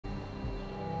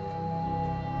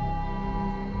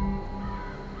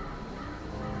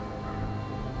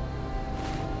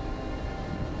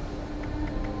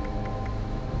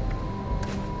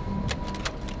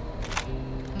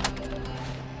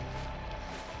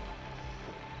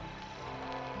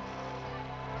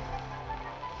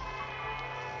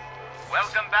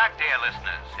Welcome back, dear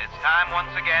listeners. It's time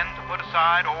once again to put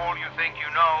aside all you think you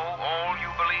know, all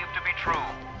you believe to be true.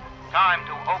 Time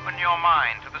to open your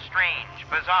mind to the strange,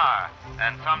 bizarre,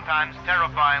 and sometimes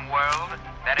terrifying world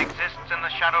that exists in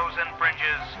the shadows and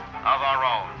fringes of our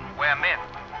own, where myth,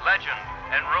 legend,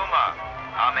 and rumor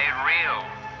are made real.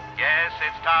 Yes,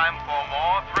 it's time for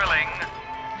more thrilling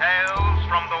Tales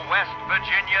from the West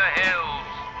Virginia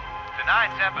Hills.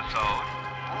 Tonight's episode,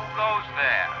 Who Goes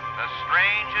There? The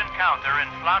Strange Encounter in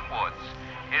Flatwoods,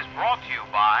 is brought to you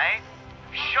by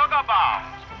Sugar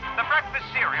Bombs, the breakfast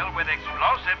cereal with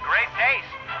explosive great taste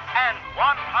and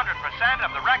 100% of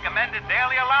the recommended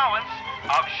daily allowance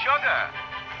of sugar.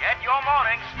 Get your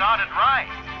morning started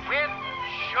right with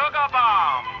Sugar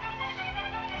Bombs.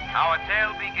 Our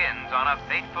tale begins on a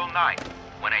fateful night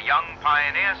when a young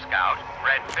pioneer scout,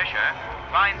 Fred Fisher,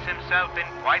 finds himself in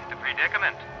quite the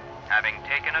predicament, having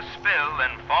taken a spill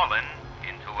and fallen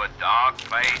into a dark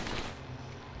place.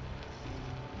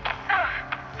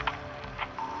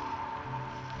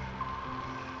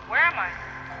 Where am I?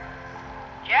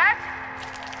 Jack?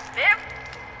 Viv?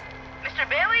 Mr.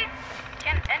 Bailey?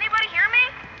 Can anybody hear me?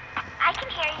 I can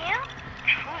hear you.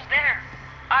 Who's there?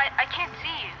 I can't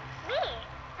see you. Me.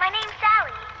 My name's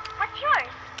Sally. What's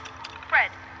yours? Fred.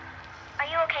 Are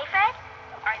you okay, Fred?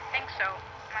 I think so.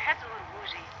 My head's a little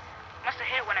woozy. Must have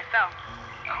hit it when I fell.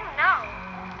 Oh, no.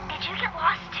 Did you get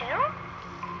lost, too?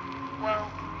 Well,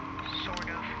 sort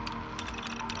of.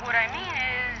 What I mean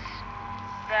is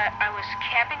that I was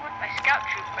camping with my scout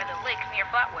troop by the lake near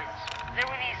Flatwoods. There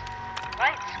were these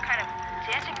lights kind of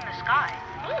dancing in the sky.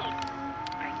 Neat.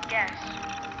 I guess.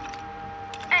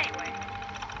 Anyway,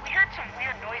 we heard some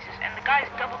weird noises and the guy's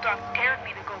double dog dared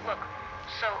me to go look.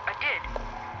 So I did.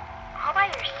 All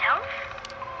by yourself?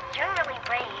 You're really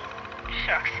brave.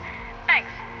 Shucks.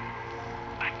 Thanks.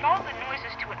 I followed the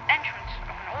noises to an entrance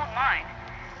of an old mine.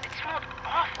 It smelled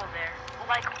awful there,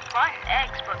 like rotten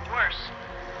eggs, but worse.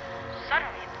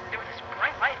 Suddenly, there was this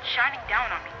bright light shining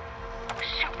down on me. I was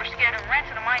super scared and ran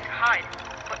to the mine to hide,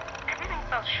 but everything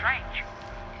felt strange.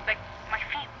 Like my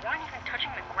feet weren't even touching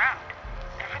the ground.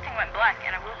 Everything went black,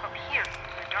 and I woke up here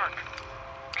in the dark.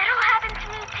 That all happened to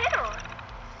me, too.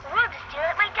 We'll just do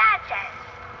what my dad says.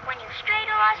 When you've strayed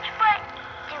or lost your foot,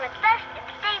 do what's best and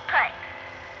stay put.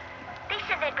 They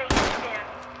said they'd bring you soon.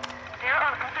 There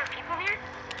are other people here?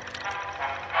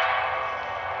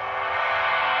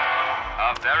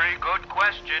 A very good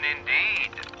question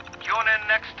indeed. Tune in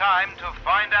next time to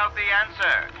find out the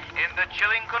answer in the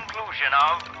chilling conclusion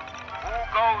of Who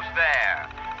Goes There?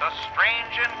 The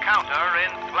Strange Encounter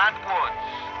in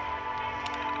Flatwoods.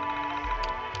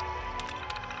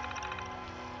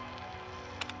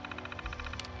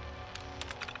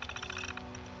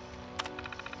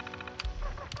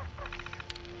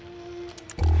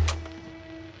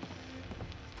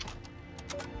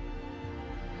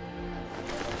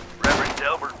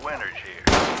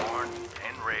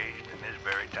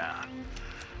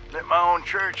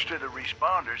 Church to the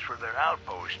responders for their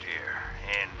outpost here,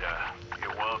 and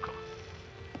you're welcome.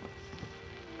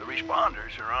 The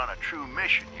responders are on a true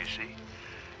mission, you see,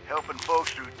 helping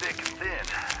folks through thick and thin,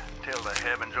 till the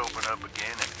heavens open up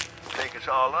again and take us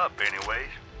all up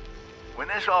anyways. When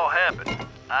this all happened,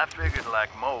 I figured like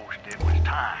most it was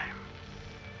time.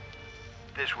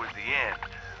 This was the end,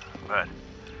 but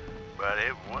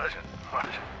it wasn't, was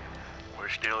it? We're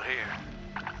still here.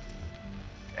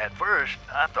 At first,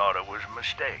 I thought it was a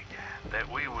mistake,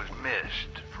 that we was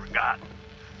missed, forgotten.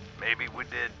 Maybe we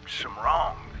did some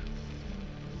wrongs.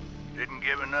 Didn't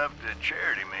give enough to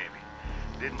charity, maybe.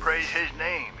 Didn't praise his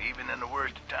name, even in the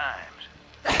worst of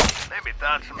times. Maybe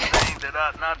thought some things that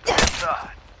ought not to be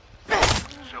thought.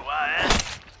 So I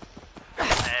asked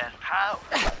how?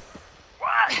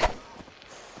 Why?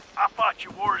 I fought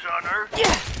your wars on Earth.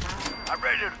 I'm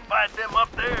ready to fight them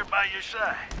up there by your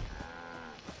side.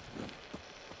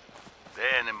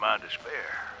 Then, in my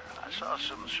despair, I saw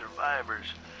some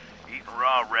survivors eating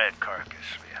raw rat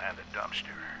carcass behind a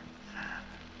dumpster.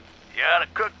 You ought to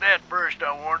cook that first,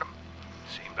 I warned them.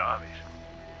 Seemed obvious.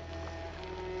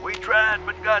 We tried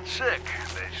but got sick,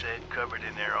 they said, covered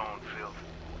in their own filth.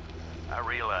 I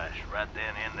realized right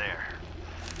then and there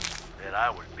that I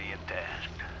was being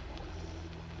tasked.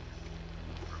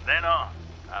 From then on,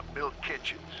 I built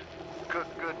kitchens,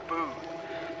 cooked good food,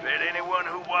 fed anyone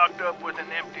who walked up with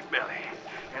an empty belly,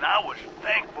 and I was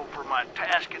thankful for my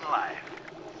task in life.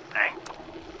 Thankful.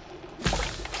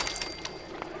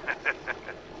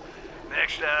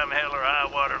 Next time hell or high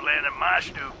water land in my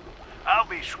stoop, I'll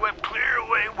be swept clear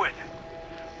away with it.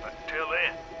 But until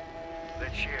then,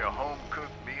 let's share a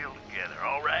home-cooked meal together,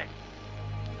 all right?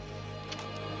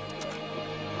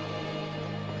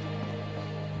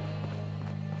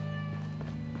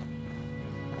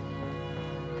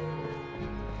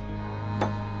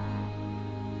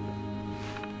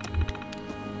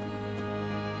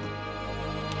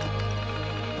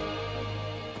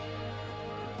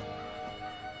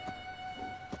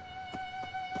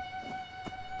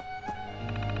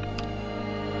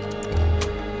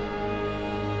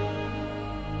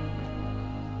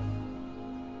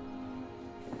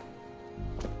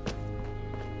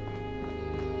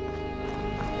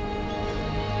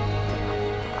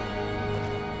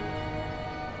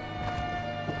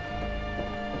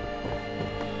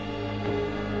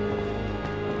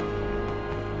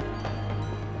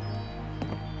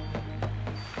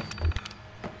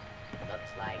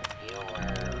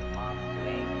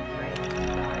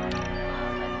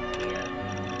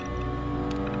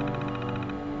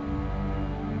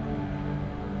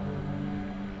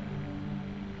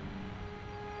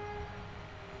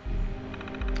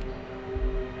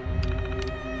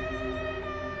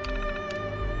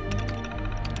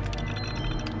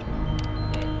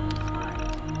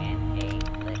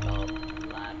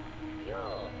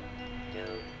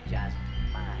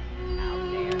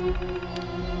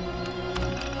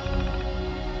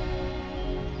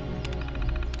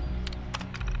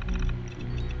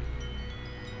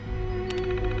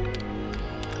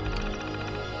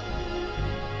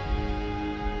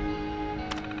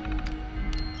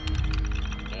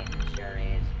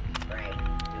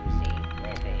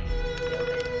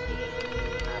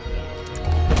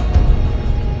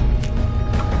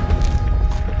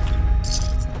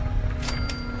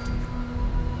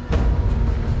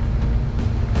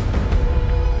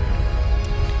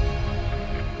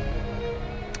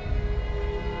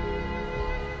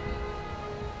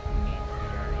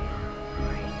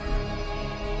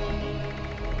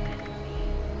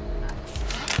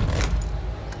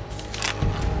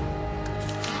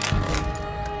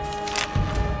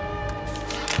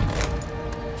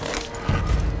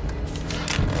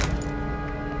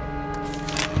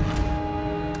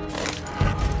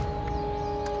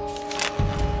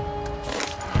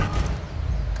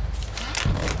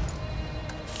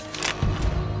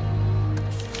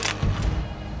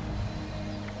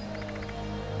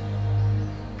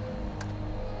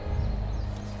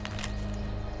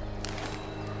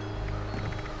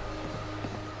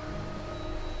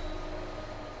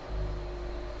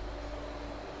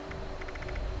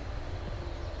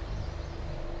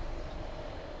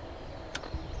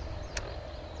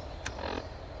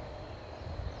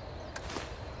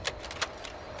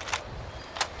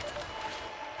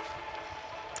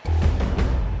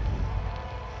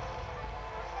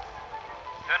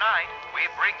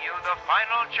 bring you the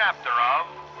final chapter of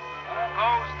Who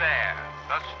Goes There?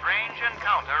 The Strange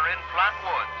Encounter in Flat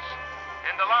Woods.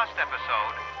 In the last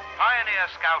episode,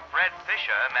 Pioneer Scout Fred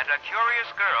Fisher met a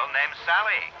curious girl named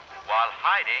Sally while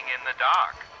hiding in the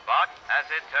dark. But, as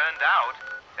it turned out,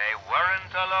 they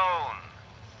weren't alone.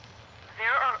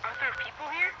 There are other people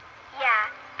here?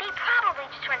 Yeah, they probably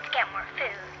just went to get more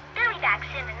food. They'll be back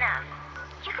soon enough.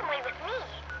 You can wait with me,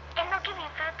 and they'll give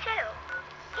you food too.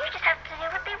 You just have to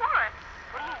do what they want.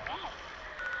 What do you mean?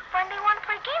 When they want to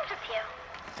play games with you.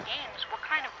 Games? What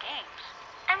kind of games?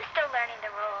 I'm still learning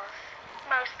the rules.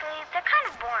 Mostly, they're kind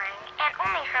of boring, and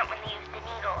only hurt when they use the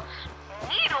needles.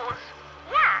 Needles?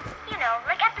 Yeah, you know,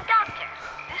 like at the doctor.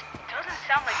 This doesn't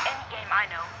sound like any game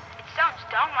I know. It sounds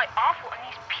downright awful, and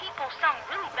these people sound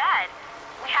really bad.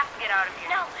 We have to get out of here.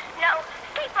 No,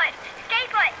 stay put, stay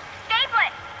put, stay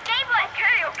put, stay put.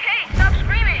 Okay, stop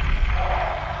screaming.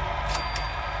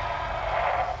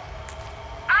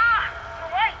 Ah, the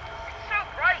light. It's so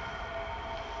bright.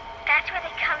 That's where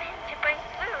they come in to bring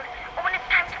food, or when it's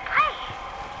time to play.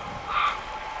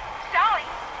 Sally,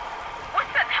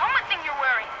 what's that helmet thing you're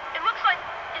wearing? It looks like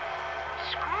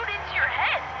it's screwed into your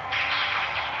head.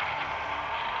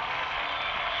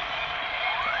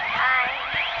 Time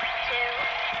to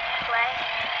play.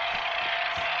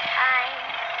 Time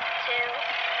to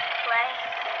play.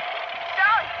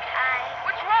 Sally, Time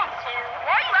what's wrong? to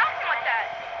Why are you acting like that?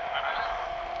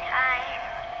 Time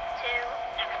to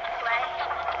play.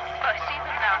 I see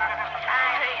them now.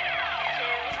 Time to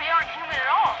They aren't human at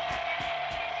all.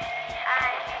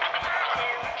 time to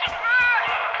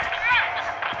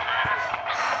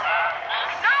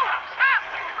No, stop!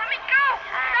 Let me go!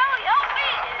 Sally, help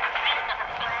me!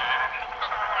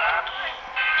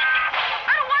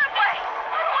 I don't want to play!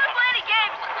 I don't want to play any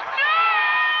games! No!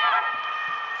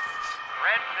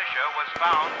 Fred Fisher was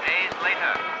found days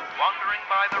later, wandering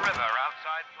by the river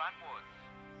outside Flatwoods.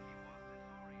 He was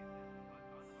disoriented, but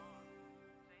unharmed,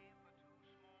 save for 2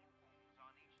 small wounds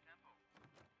on each temple.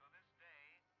 To this day,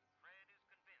 Fred is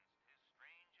convinced his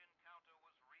strange encounter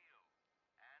was real,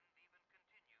 and even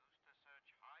continues to search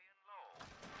high and low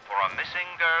for a missing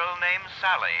girl named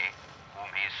Sally, whom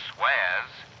he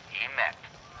swears he met.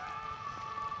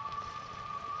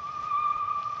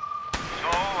 So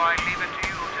I leave it to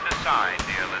you to decide,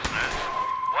 dear listeners.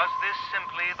 Was this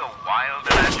simply the wild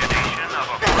imagination of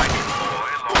a frightened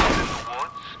boy lost in the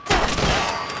woods?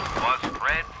 Or was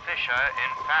Fred Fisher,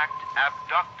 in fact,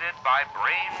 abducted by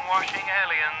brainwashing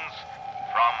aliens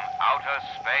from outer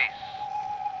space?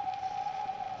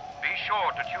 Be sure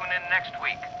to tune in next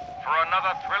week for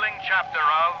another thrilling chapter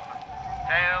of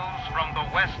Tales from the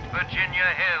West Virginia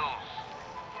Hills.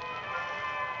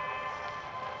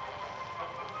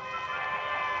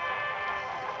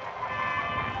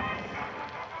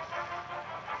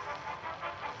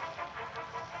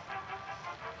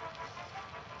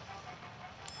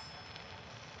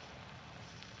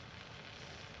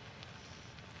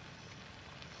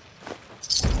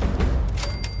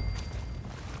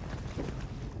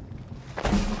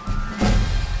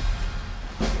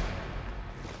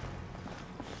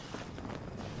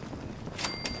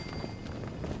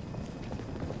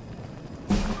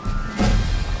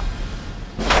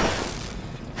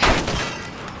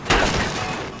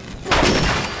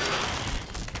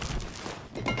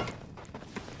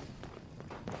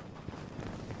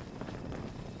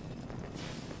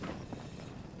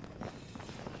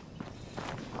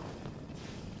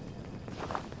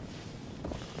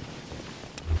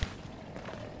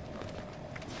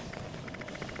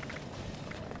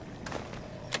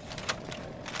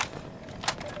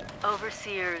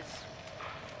 Overseers,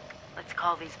 let's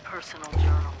call these personal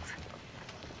journals.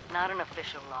 Not an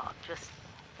official log, just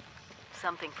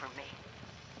something for me.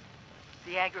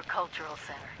 The Agricultural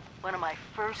Center, one of my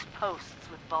first posts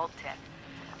with Vault-Tec.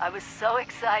 I was so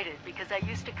excited because I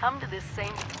used to come to this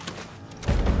same...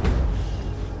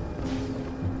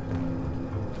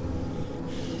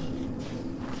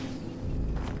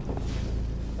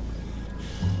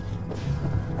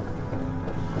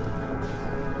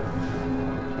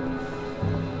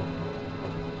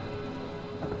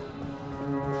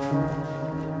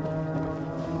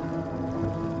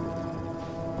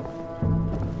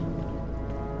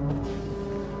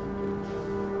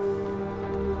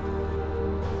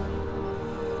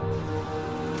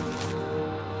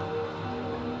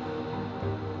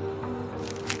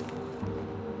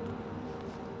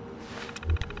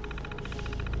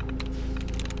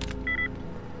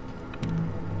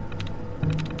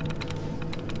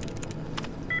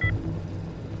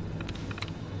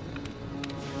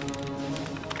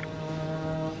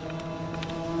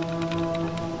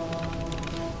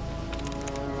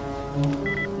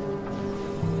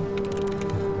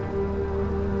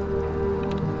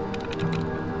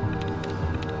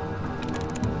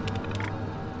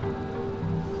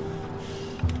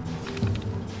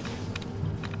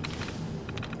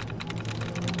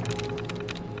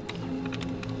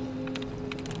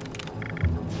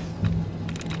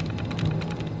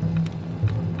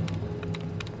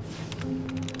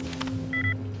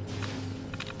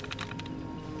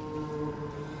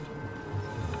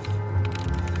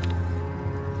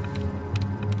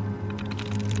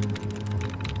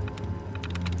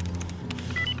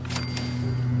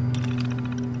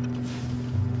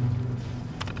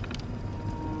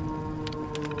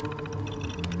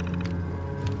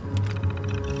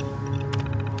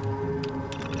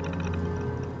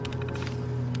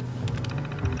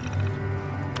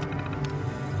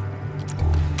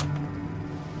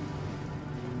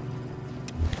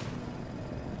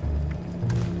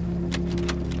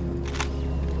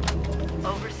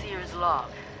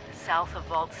 south of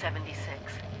Vault 76.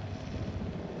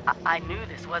 I knew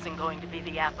this wasn't going to be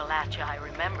the Appalachia I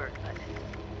remembered, but...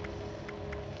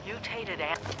 Mutated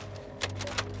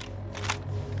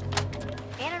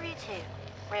Interview 2.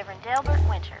 Reverend Delbert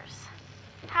Winters.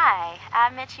 Hi, I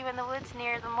met you in the woods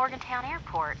near the Morgantown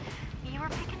airport. You were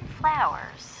picking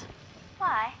flowers.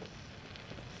 Why?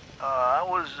 I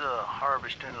was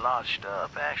harvesting a lot of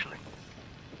stuff, actually.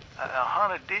 I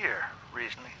hunted deer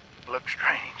recently. Looked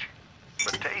strange,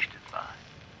 but tasted fine.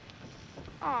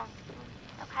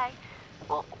 Okay.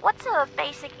 Well, what's a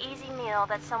basic, easy meal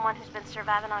that someone who's been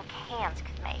surviving on cans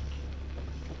could make?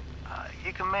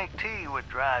 You can make tea with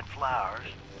dried flowers.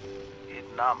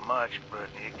 It's not much, but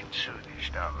it can soothe your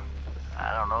stomach.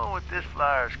 I don't know what this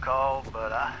flower is called,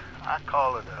 but I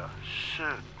call it a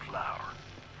soot flower.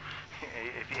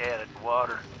 If you added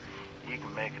water, you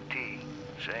can make a tea.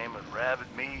 Same with rabbit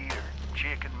meat or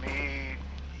chicken meat.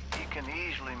 You can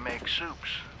easily make soups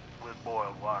with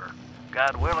boiled water.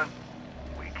 God willing,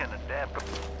 we can adapt.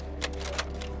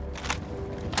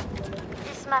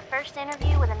 This is my first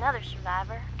interview with another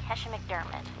survivor, Kesha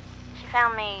McDermott. She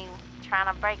found me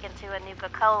trying to break into a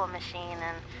Nuka-Cola machine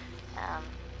and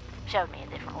showed me a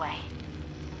different way.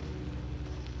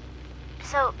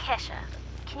 So, Kesha,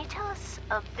 can you tell us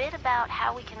a bit about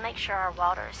how we can make sure our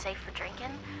water is safe for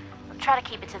drinking? We'll try to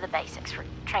keep it to the basics for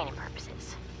training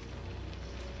purposes.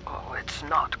 Oh, it's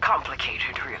not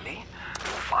complicated, really.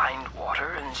 Find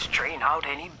water and strain out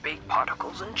any big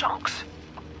particles and chunks.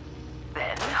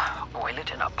 Then, boil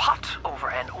it in a pot over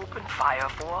an open fire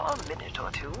for a minute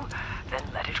or two, then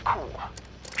let it cool.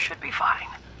 Should be fine.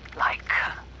 Like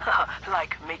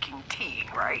making tea,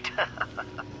 right?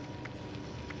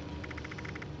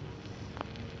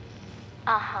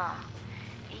 Uh-huh.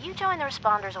 You joined the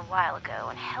responders a while ago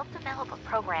and helped develop a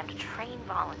program to train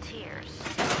volunteers.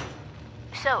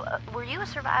 So, were you a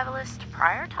survivalist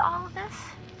prior to all of this?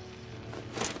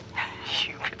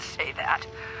 You could say that.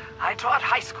 I taught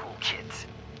high school kids.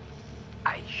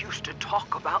 I used to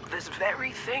talk about this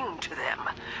very thing to them.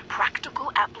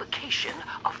 Practical application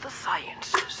of the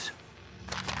sciences.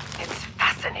 It's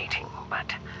fascinating,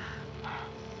 but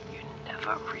you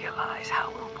never realize how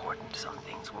important some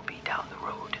things will be down the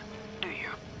road, do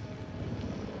you?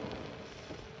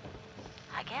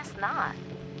 I guess not.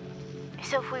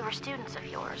 So if we were students of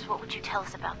yours, what would you tell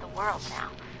us about the world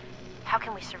now? How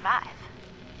can we survive?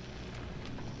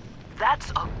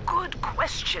 That's a good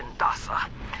question, Dasa.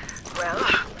 Well,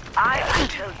 I will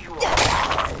tell you all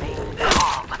to remain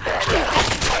calm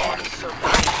and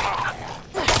survive.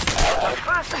 The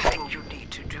first thing you need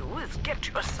to do is get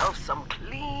yourself some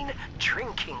clean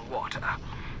drinking water.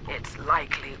 It's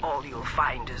likely all you'll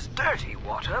find is dirty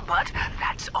water, but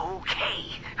that's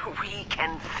okay. We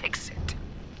can fix it.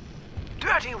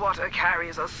 Dirty water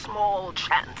carries a small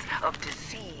chance of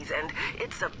disease, and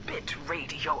it's a bit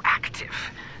radioactive.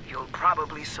 You'll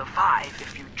probably survive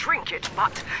if you drink it,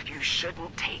 but you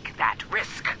shouldn't take that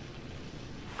risk.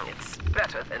 It's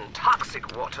better than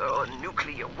toxic water or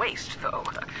nuclear waste, though,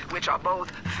 which are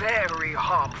both very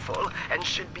harmful and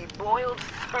should be boiled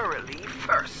thoroughly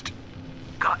first.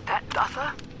 Got that,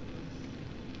 Dasa?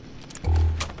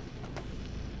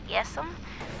 Yes'm.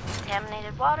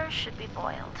 Contaminated water should be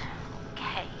boiled.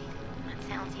 Okay, that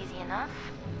sounds easy enough.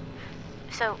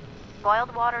 So,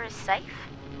 boiled water is safe?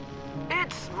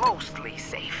 It's mostly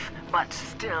safe, but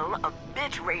still a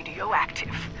bit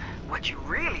radioactive. What you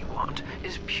really want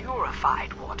is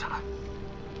purified water.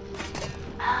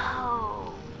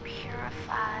 Oh,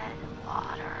 purified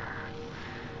water.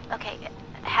 Okay,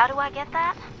 how do I get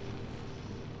that?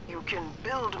 You can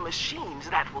build machines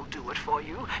that will do it for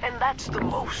you, and that's the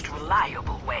most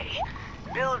reliable way.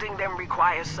 Building them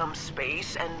requires some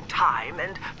space and time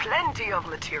and plenty of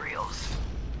materials.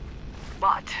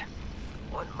 But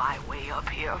on my way up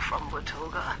here from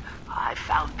Watoga, I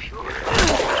found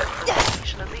purified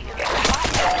occasionally in the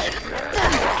fire.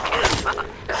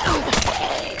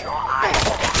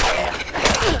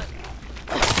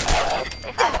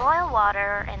 If I boil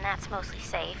water, and that's mostly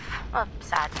safe,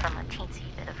 aside from a teensy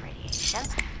bit of radiation,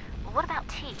 what about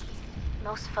tea?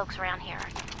 Most folks around here are...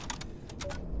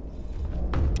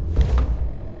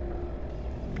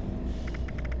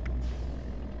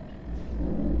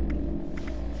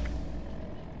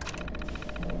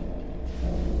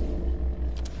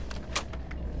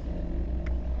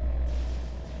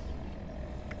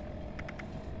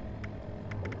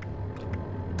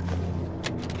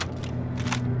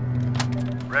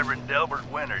 Reverend Delbert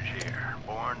Winters here,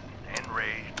 born and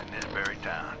raised in this very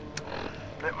town.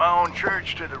 Lent my own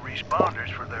church to the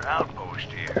responders for their outpost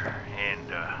here,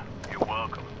 and you're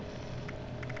welcome.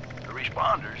 The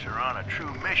responders are on a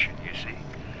true mission, you see.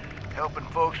 helping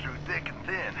folks through thick and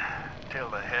thin, till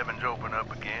the heavens open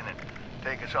up again and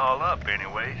take us all up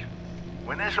anyways.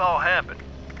 When this all happened,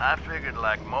 I figured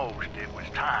like most it was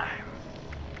time.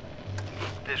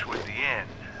 This was the end,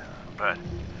 but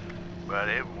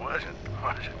it wasn't,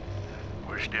 was it?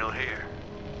 We're still here.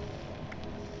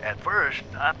 At first,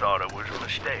 I thought it was a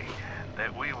mistake,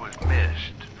 that we was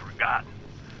missed, forgotten.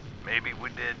 Maybe we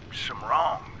did some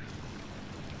wrongs.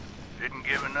 Didn't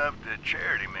give enough to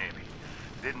charity, maybe.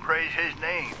 Didn't praise his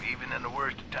name, even in the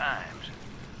worst of times.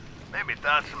 Maybe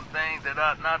thought some things that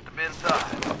ought not to have been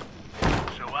thought.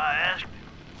 So I asked him.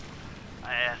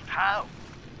 I asked how.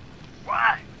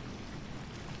 Why?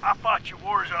 I fought your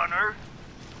wars on Earth.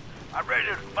 I'm ready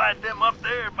to fight them up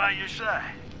there by your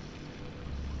side.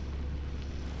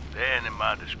 Then, in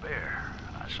my despair,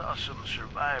 I saw some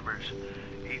survivors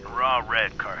eating raw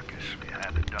rat carcass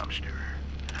behind a dumpster.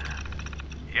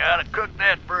 You ought to cook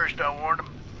that first, I warned them.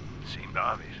 Seemed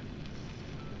obvious.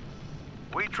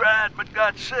 We tried but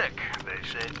got sick, they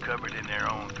said, covered in their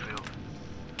own filth.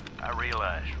 I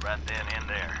realized right then and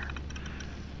there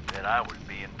that I was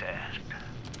being tasked.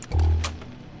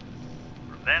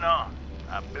 From then on,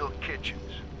 I built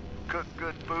kitchens, cooked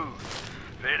good food,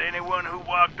 fed anyone who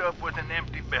walked up with an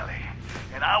empty belly.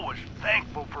 And I was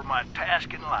thankful for my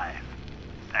task in life.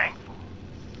 Thankful.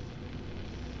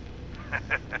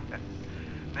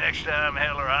 Next time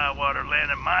hell or high water land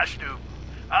in my stoop,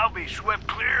 I'll be swept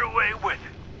clear away with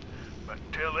it. But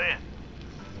until then,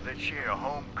 let's share a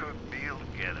home-cooked meal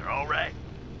together, all right?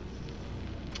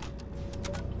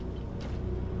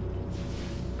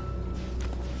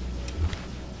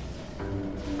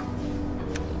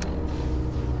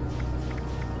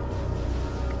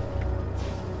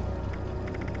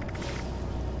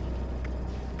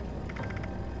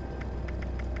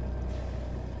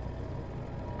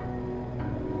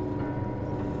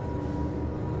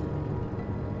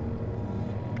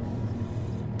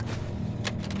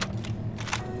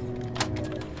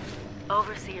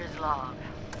 Overseer's log.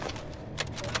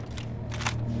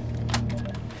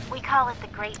 We call it the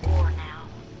Great War now.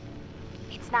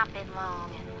 It's not been long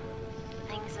and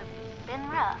things have been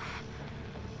rough.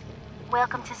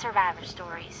 Welcome to Survivor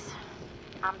Stories.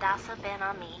 I'm Dasa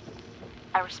Ben-Ami,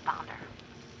 a responder.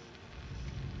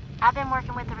 I've been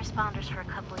working with the responders for a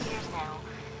couple of years now.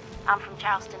 I'm from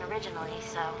Charleston originally,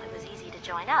 so it was easy to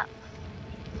join up.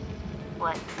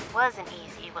 What wasn't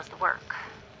easy was the work.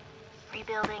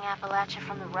 Rebuilding Appalachia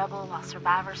from the rubble while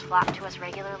survivors flock to us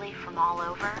regularly from all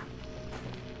over.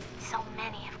 So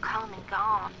many have come and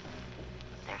gone.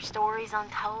 Their stories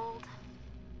untold.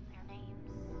 Their names.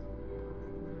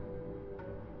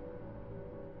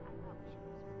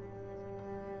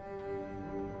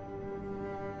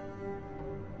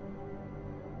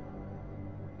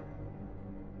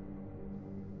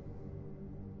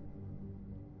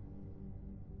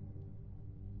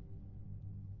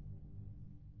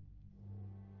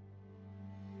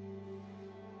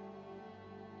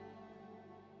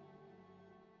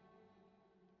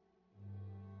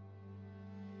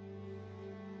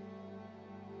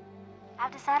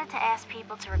 I've decided to ask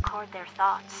people to record their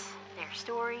thoughts, their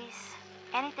stories,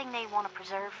 anything they want to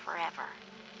preserve forever.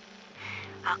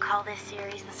 I'll call this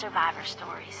series The Survivor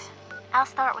Stories. I'll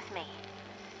start with me.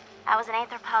 I was an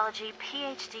anthropology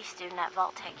PhD student at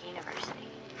Vault-Tec University,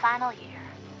 final year.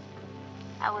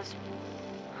 I was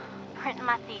printing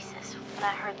my thesis when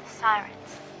I heard the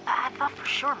sirens. I thought for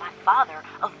sure my father,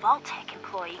 a Vault-Tec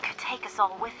employee, could take us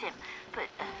all with him, but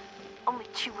only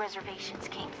 2 reservations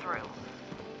came through.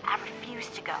 I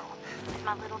refused to go with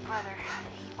my little brother.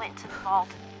 He went to the vault.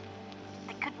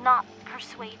 They could not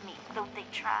persuade me, though they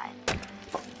tried.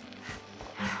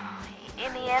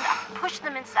 In the end, I pushed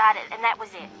them inside it, and that was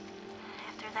it.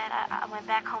 After that, I went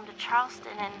back home to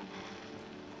Charleston and,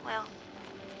 well,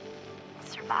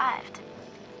 survived.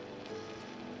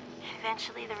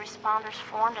 Eventually, the responders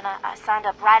formed, and I signed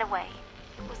up right away.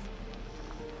 It was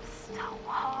so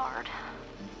hard.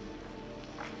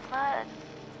 The flood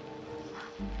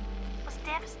was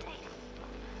devastating.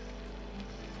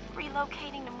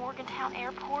 Relocating to Morgantown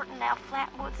Airport and now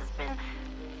Flatwoods has been...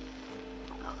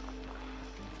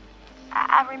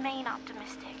 I remain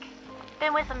optimistic.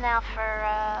 Been with them now for,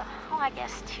 I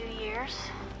guess 2 years.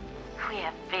 We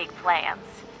have big plans.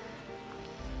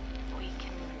 We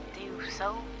can do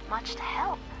so much to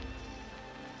help.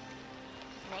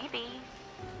 Maybe,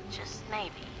 just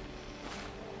maybe,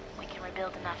 we can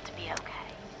rebuild enough to be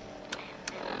okay.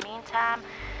 And in the meantime,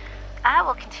 I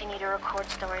will continue to record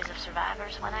stories of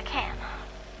survivors when I can.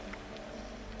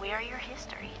 We are your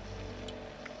history.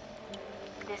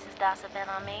 This is Dasa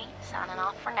Ben-Ami, signing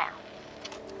off for now.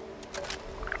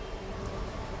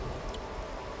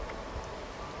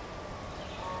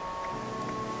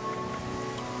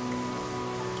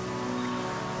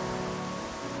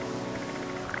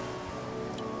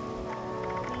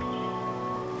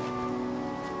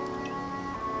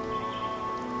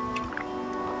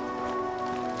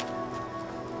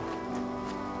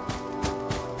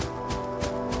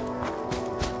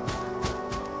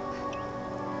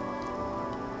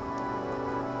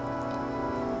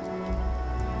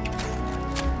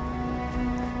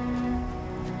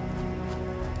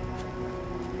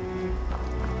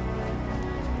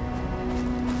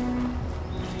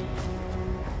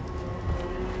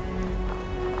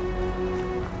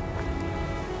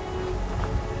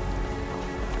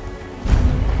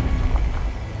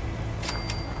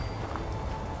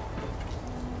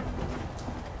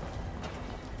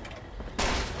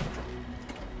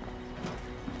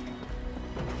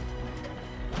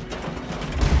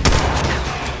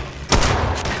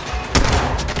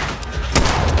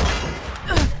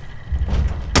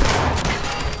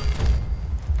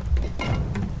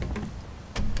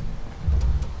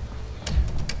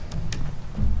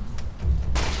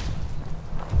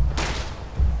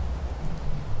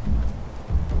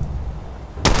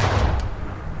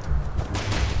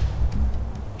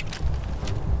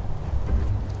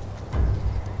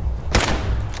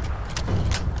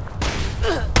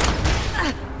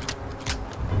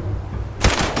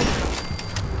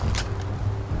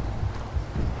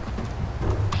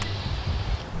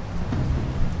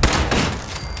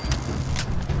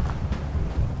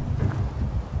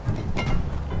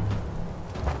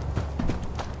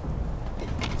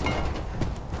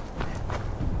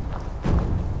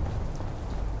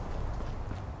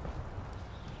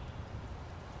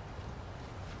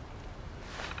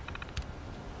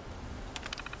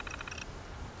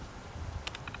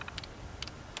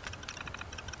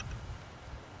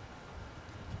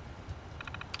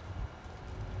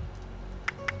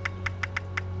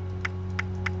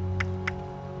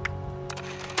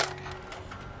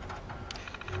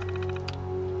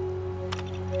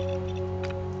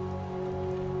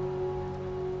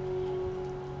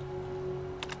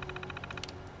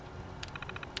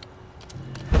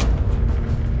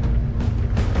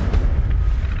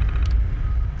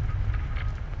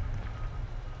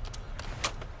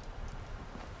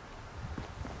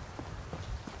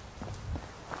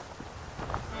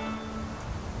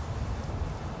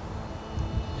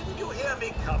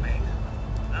 Me coming.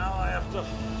 Now I have to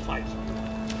fight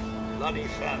you. Bloody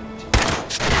fantastic.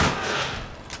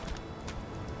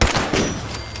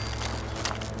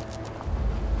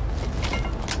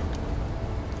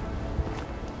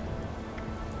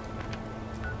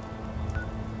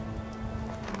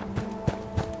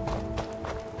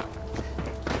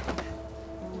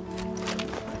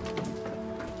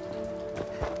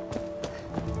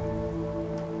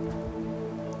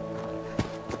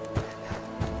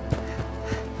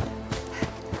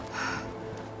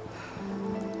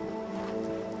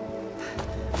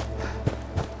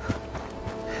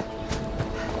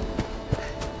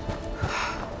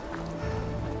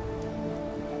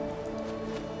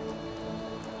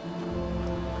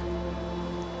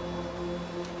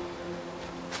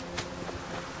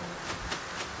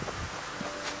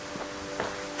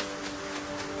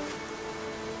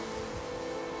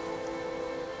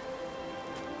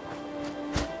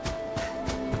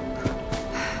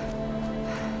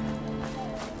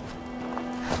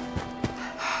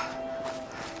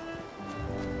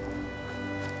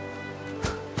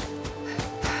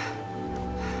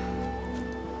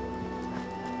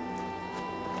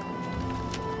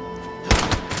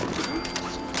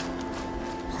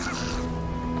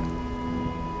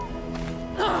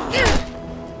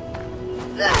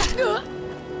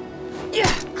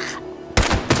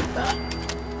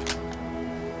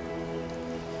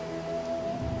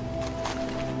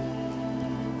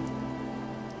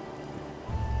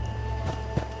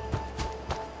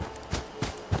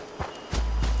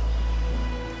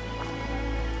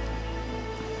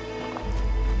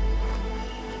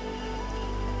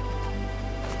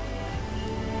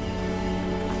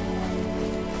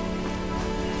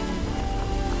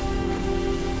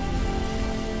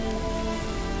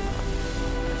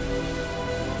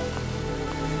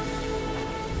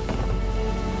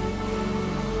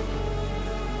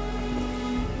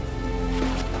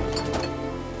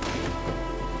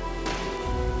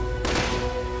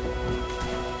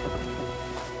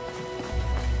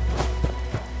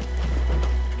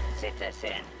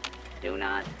 Citizen, do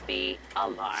not be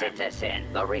alarmed.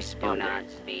 Citizen, the responders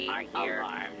are here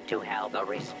to help. The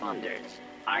responders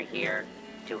are here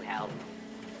to help.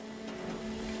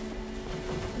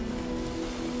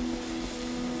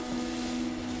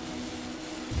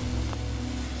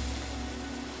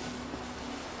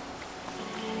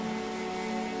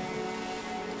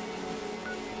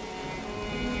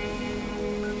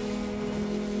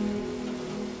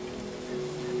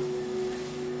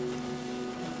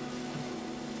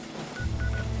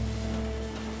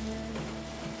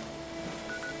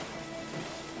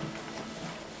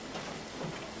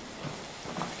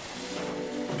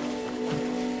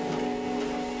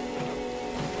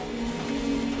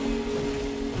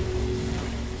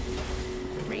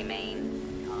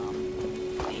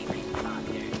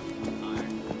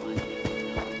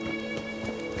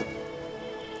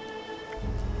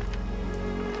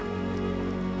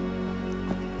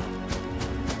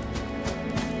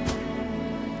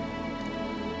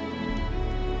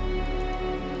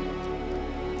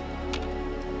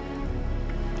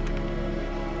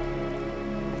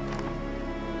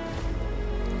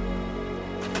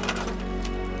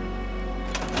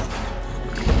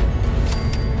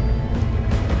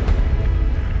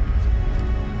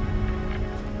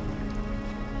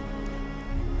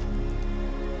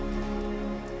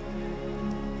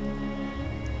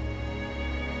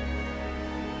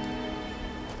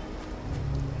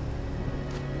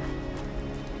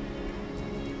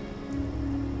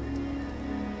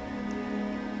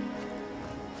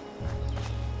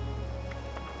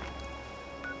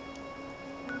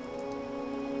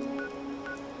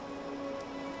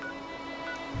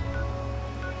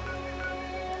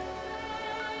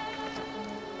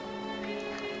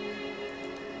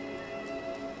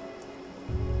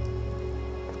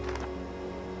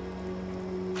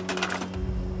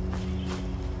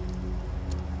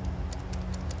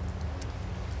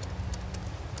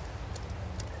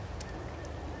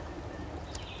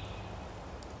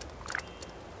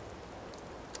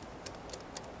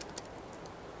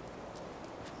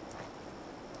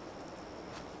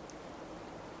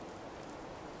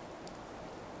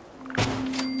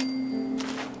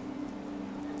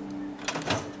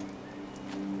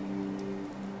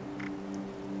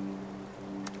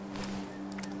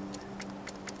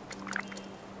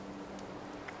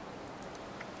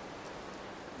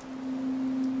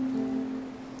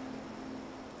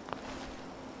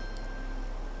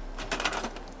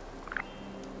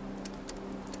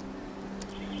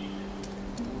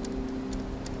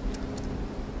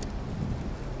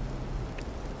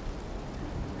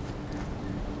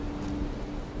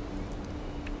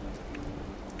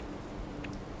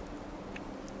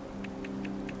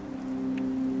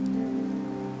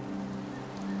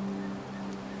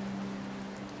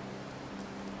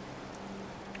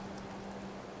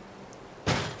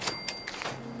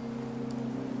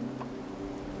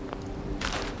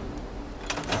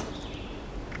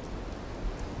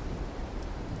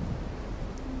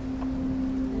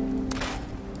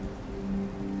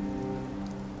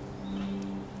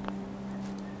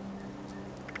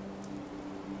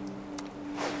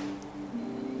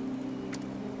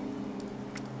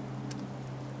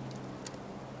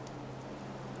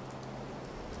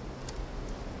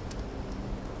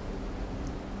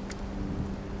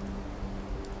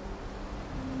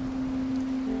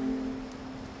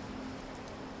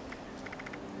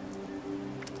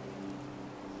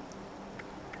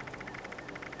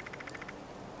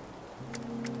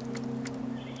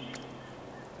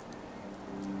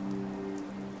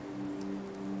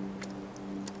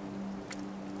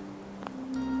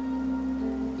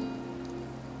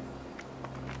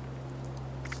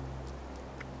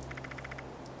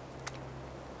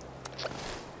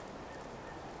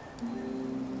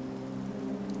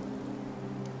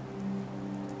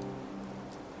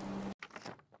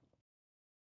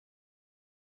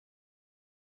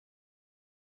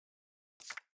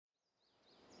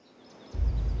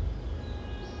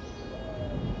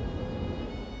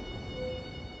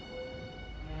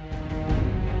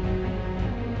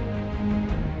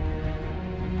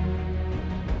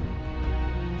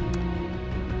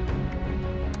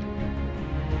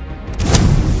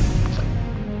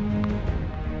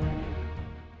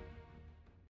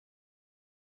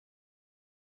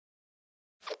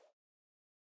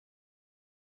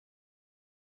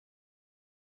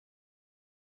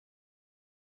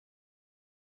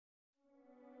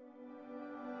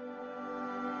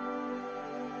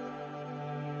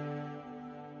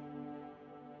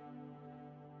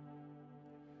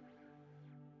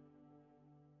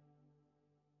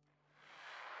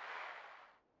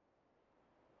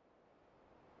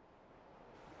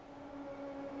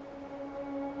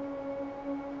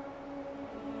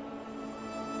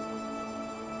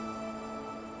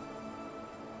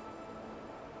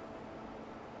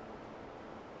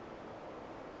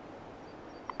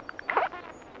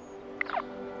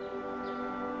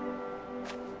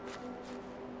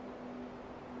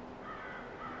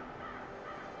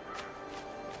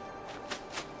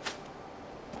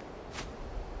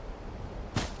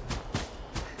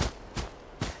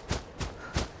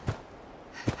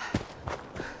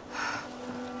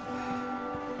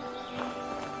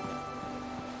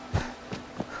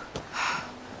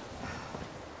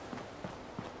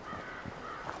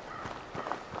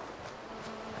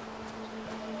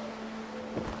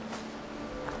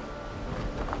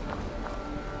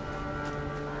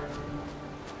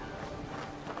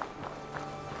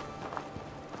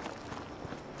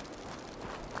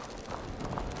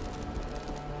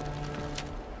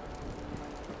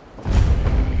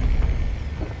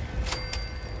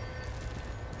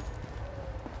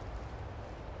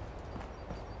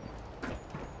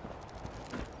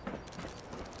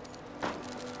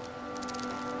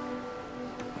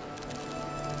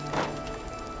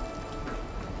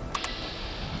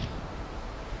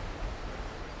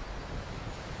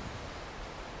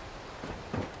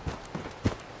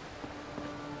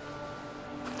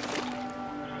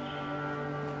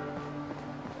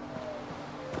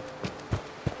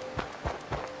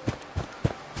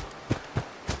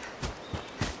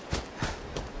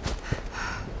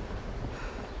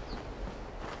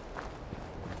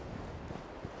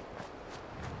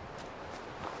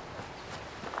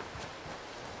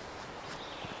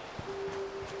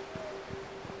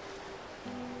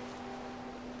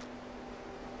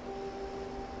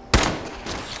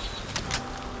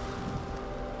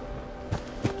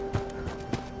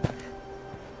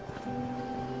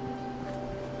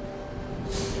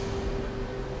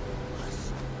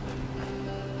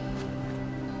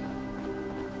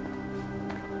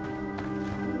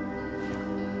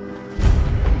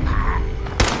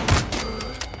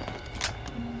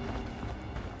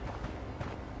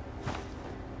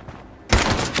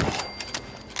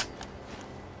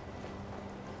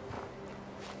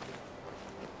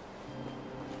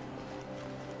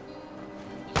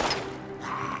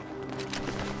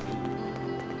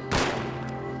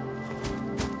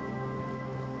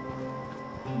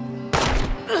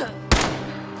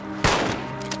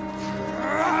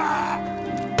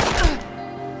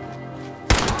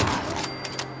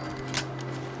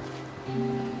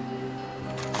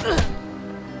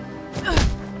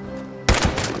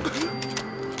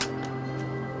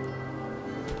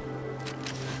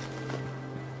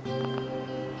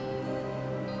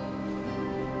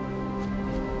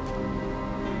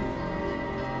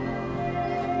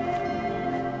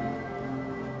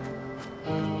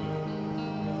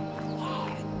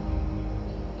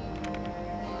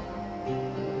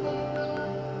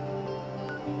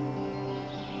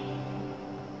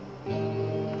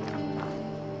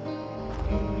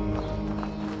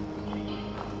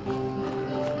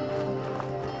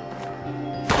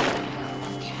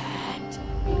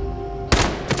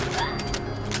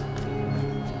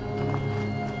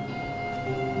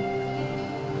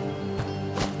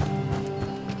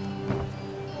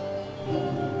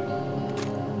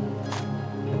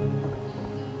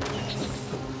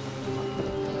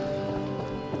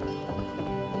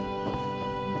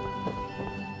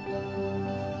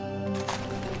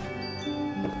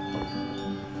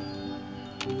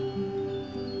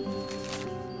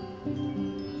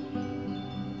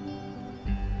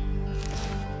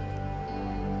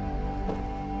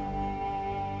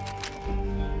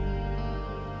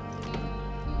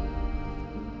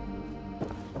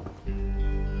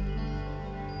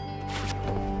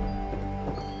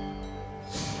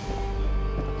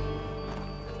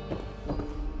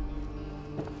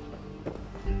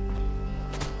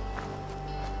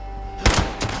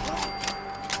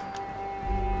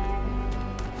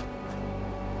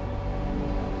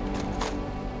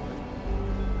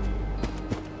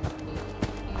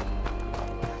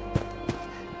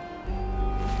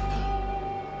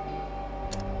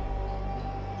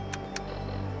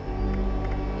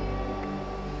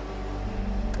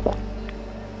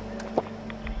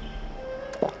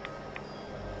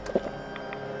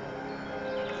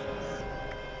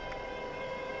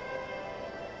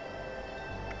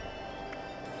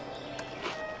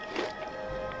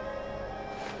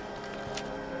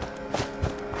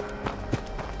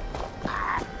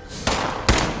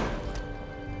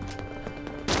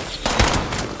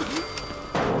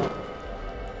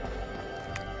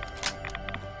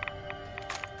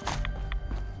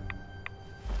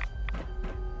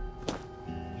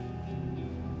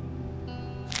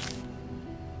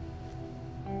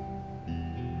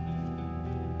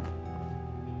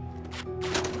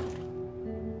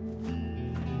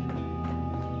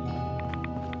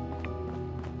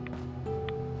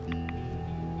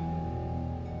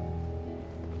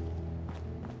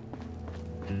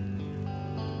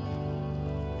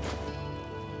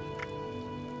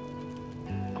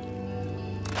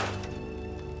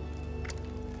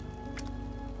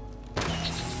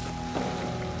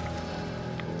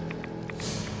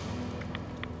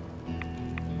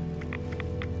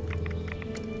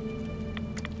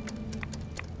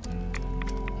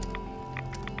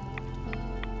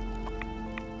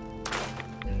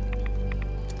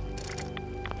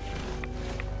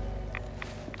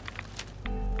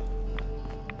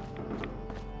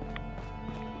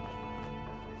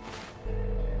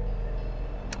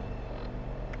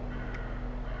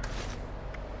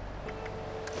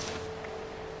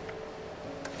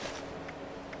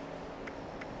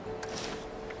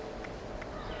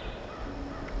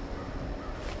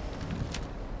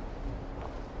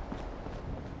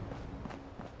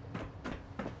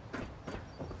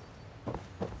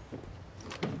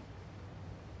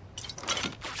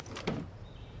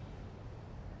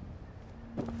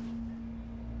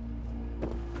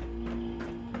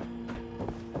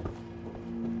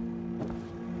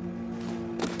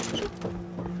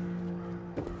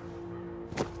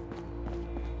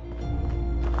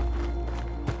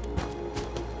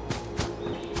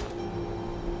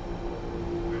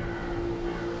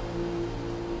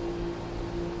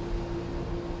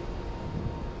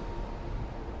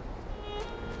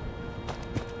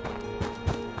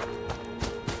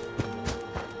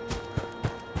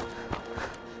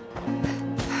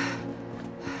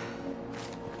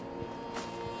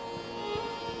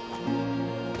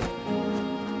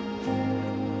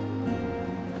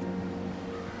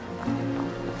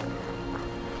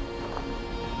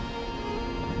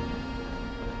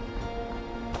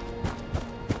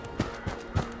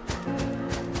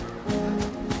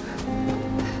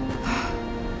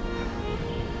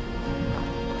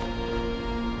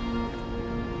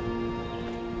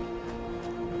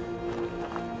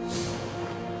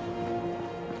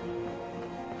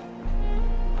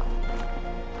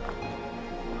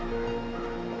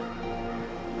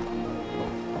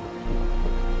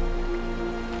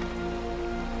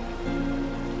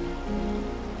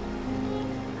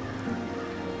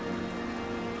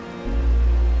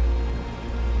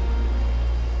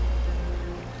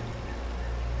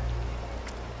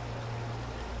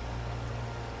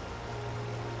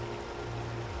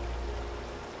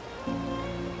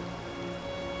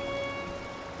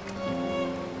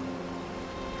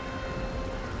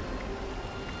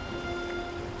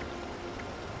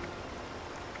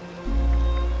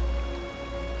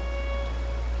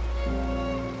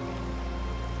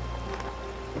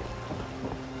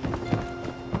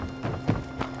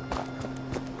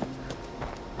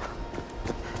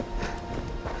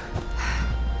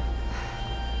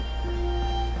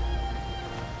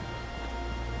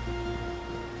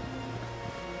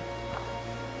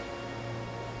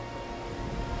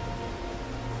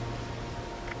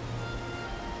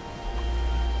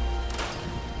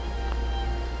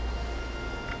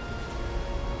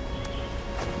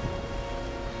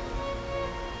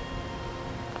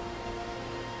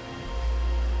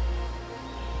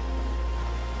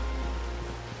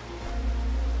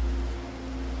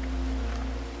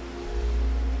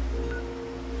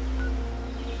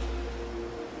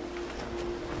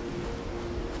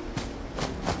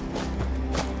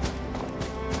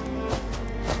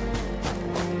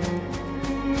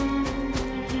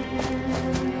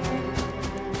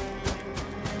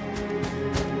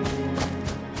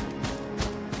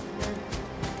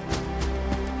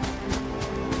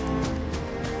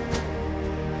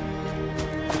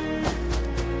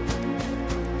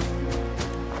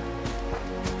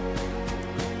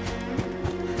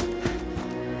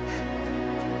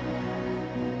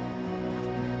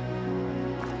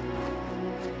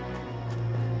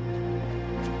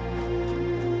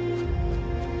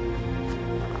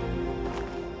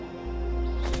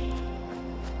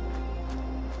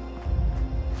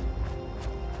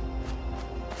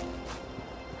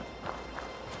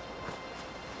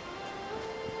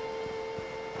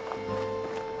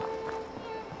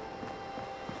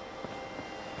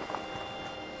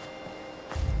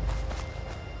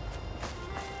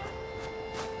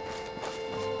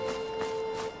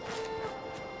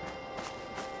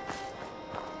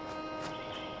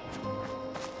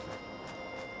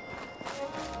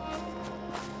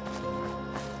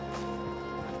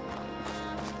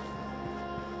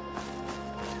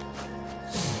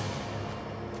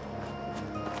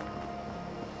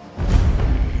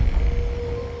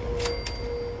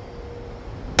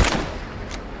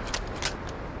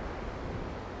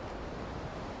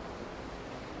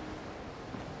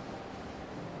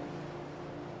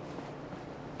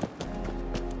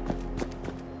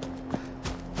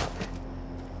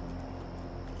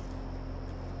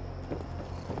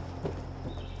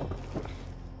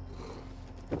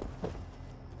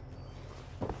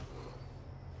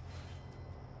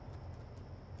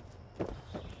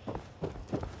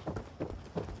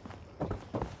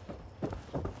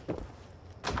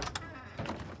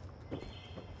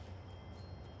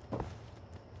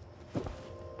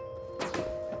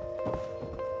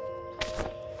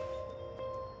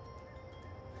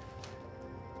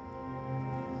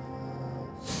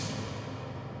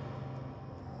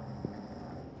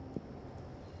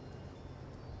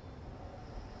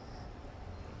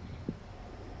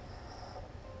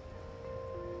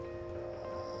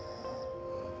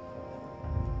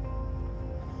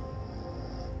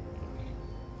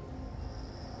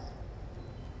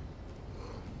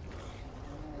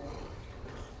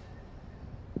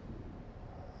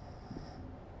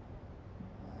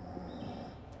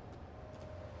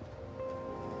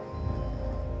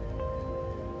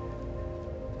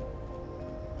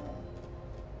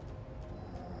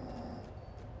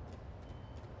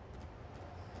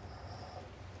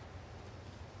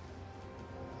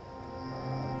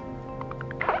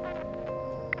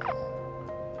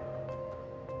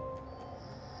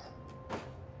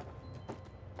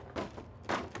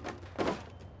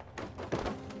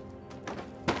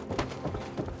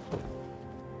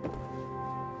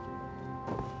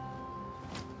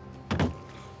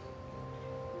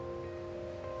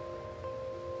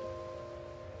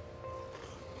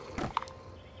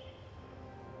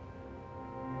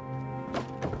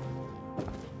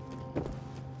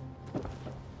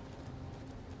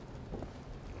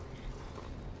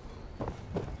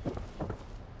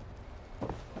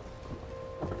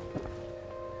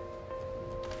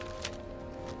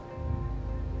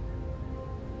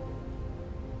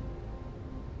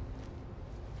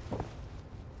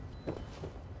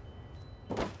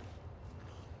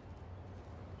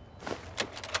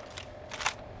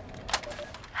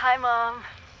 Hi, Mom.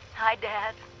 Hi,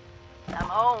 Dad. I'm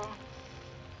home.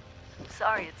 I'm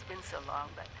sorry it's been so long,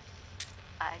 but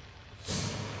I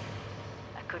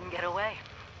couldn't get away.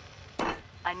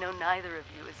 I know neither of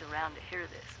you is around to hear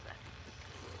this, but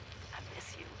I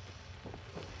miss you.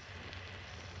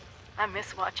 I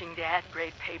miss watching Dad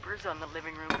grade papers on the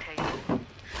living room table.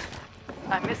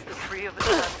 I miss the three of us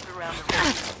huddled around the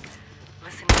room,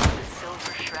 listening to the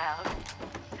silver shroud.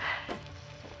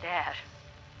 Dad,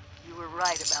 you were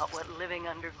right about what living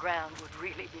underground would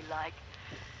really be like.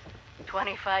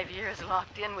 25 years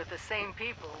locked in with the same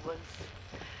people was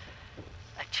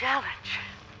a challenge.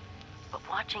 But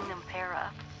watching them pair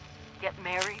up, get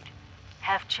married,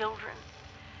 have children,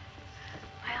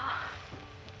 well,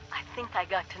 I think I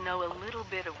got to know a little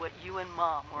bit of what you and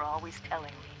Mom were always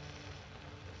telling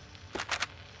me.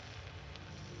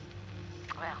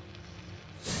 Well,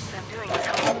 since I'm doing this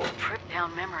whole trip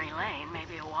down memory lane,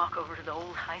 maybe a walk over to the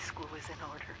old high school is in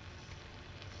order.